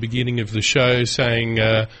the beginning of the show saying,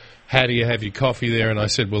 how do you have your coffee there? And I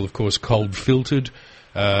said, well, of course, cold filtered.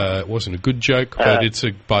 It wasn't a good joke, but it's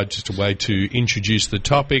just a way to introduce the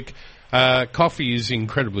topic. Coffee is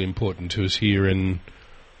incredibly important to us here in,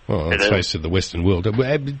 let's face it, the Western world.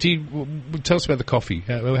 Tell us about the coffee.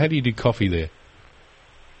 How do you do coffee there?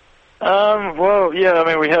 We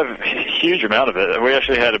have a huge amount of it. We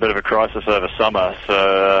actually had a bit of a crisis over summer,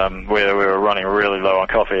 so where we were running really low on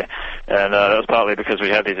coffee. And that was partly because we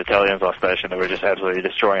had these Italians on station that were just absolutely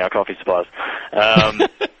destroying our coffee supplies.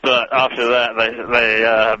 But after that,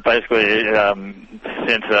 they basically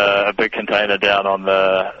sent a big container down on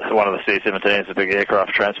one of the C-17s, the big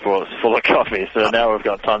aircraft transports, full of coffee. So now we've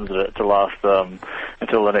got tons of it to last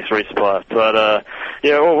until the next resupply. But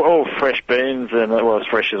all fresh beans and as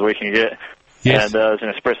fresh as we can get. Yes. And there's an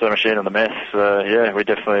espresso machine in the mess. We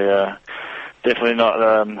definitely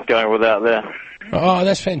not going without there. Oh,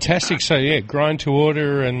 that's fantastic. So, grind to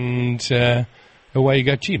order and away you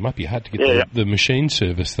go. Gee, it might be hard to get the machine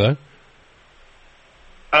service, though.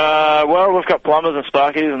 Well, we've got plumbers and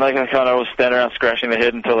sparkies, and they can kind of all stand around scratching their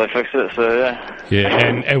head until they fix it, so yeah. Yeah,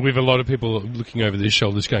 and we've a lot of people looking over their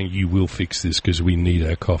shoulders going, you will fix this because we need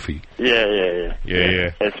our coffee. Yeah.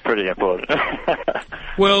 It's pretty important.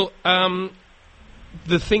 Well,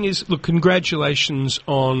 the thing is, look, congratulations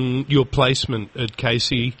on your placement at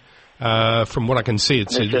Casey. From what I can see,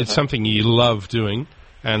 it's something you love doing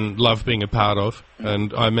and love being a part of,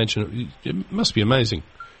 and I imagine it must be amazing.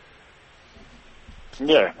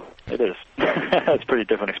 Yeah, it is. It's a pretty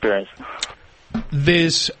different experience.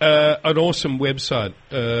 There's an awesome website.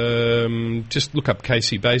 Just look up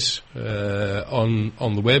Casey Base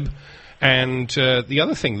on the web. And the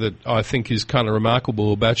other thing that I think is kind of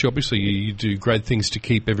remarkable about you, obviously you do great things to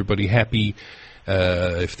keep everybody happy.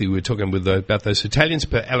 If they were talking about those Italians,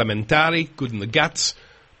 per elementari, good in the guts.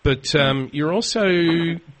 But you're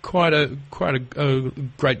also quite a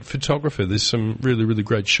great photographer. There's some really, really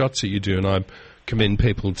great shots that you do, and I commend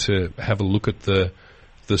people to have a look at the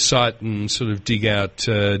site and sort of dig out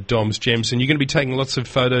Dom's gems. And you're going to be taking lots of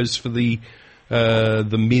photos for the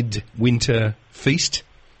mid-winter feast.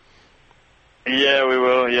 Yeah, we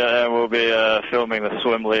will. Yeah, and we'll be filming the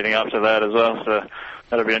swim leading up to that as well. So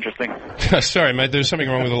that'll be interesting. Sorry, mate. There was something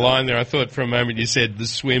wrong with the line there. I thought for a moment you said the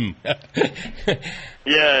swim. Yeah,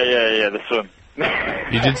 the swim.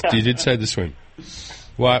 You did say the swim.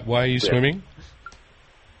 Why are you swimming?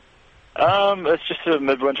 It's just a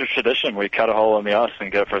midwinter tradition. We cut a hole in the ice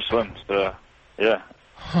and go for a swim. So, yeah,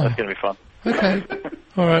 that's going to be fun. Okay.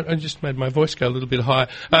 All right. I just made my voice go a little bit higher.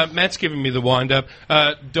 Matt's giving me the wind-up.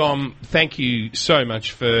 Dom, thank you so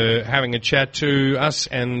much for having a chat to us,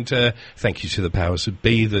 and thank you to the powers that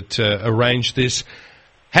be that arranged this.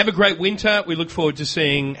 Have a great winter. We look forward to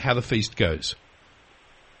seeing how the feast goes.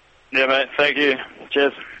 Yeah, mate. Thank you.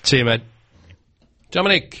 Cheers. See you, mate.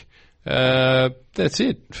 Dominic, that's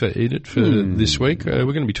it for Eat It for this week. We're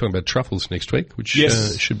going to be talking about truffles next week, which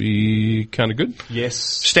should be kind of good. Yes.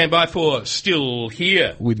 Stand by for Still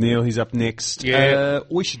Here. With Neil, he's up next. Yeah.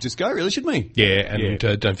 We should just go, really, shouldn't we? Yeah, and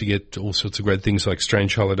don't forget all sorts of great things like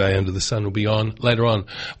Strange Holiday Under the Sun will be on later on.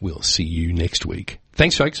 We'll see you next week.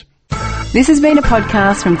 Thanks, folks. This has been a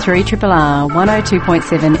podcast from 3RRR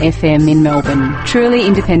 102.7 FM in Melbourne. Truly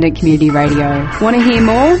independent community radio. Want to hear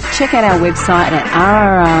more? Check out our website at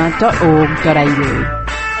rrr.org.au.